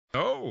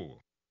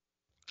Oh!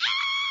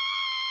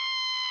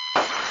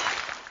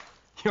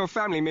 Your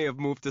family may have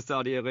moved to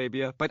Saudi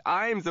Arabia, but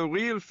I'm the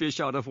real fish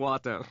out of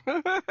water.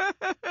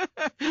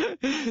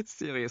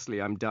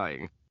 Seriously, I'm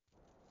dying.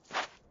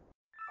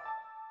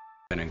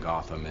 Been in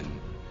Gotham in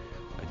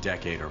a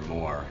decade or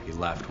more. He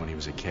left when he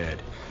was a kid.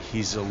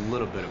 He's a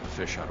little bit of a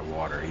fish out of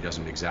water. He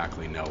doesn't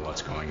exactly know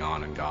what's going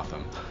on in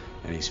Gotham,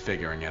 and he's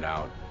figuring it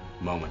out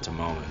moment to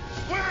moment.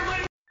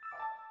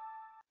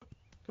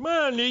 Come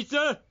on,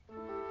 Lisa!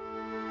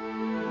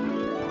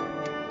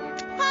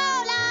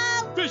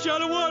 Polo! Fish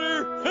out of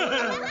water!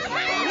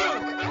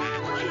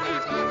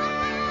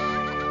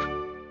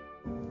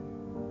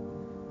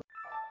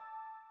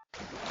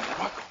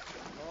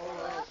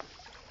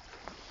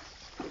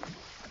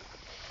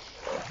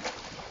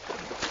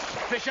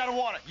 Fish out of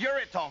water. You're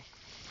it, Tom.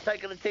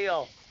 Taking the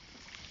TL.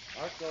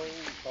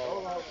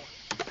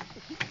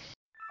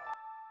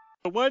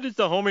 Why does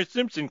the Homer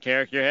Simpson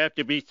character have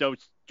to be so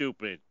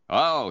stupid?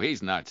 Oh,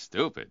 he's not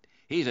stupid.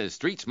 He's a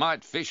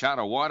street-smart fish out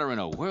of water in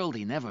a world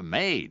he never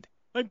made.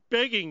 I'm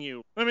begging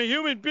you. I'm a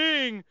human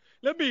being.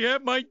 Let me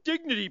have my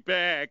dignity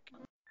back.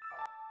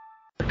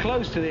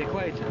 Close to the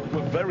equator.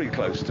 We're very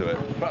close to it.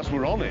 Perhaps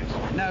we're on it.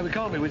 No, we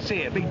can't be. We'd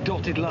see it. A big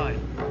dotted line.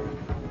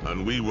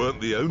 And we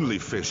weren't the only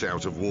fish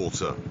out of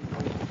water.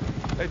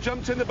 It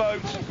jumped in the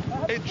boat.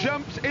 It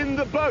jumped in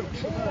the boat.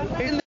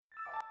 In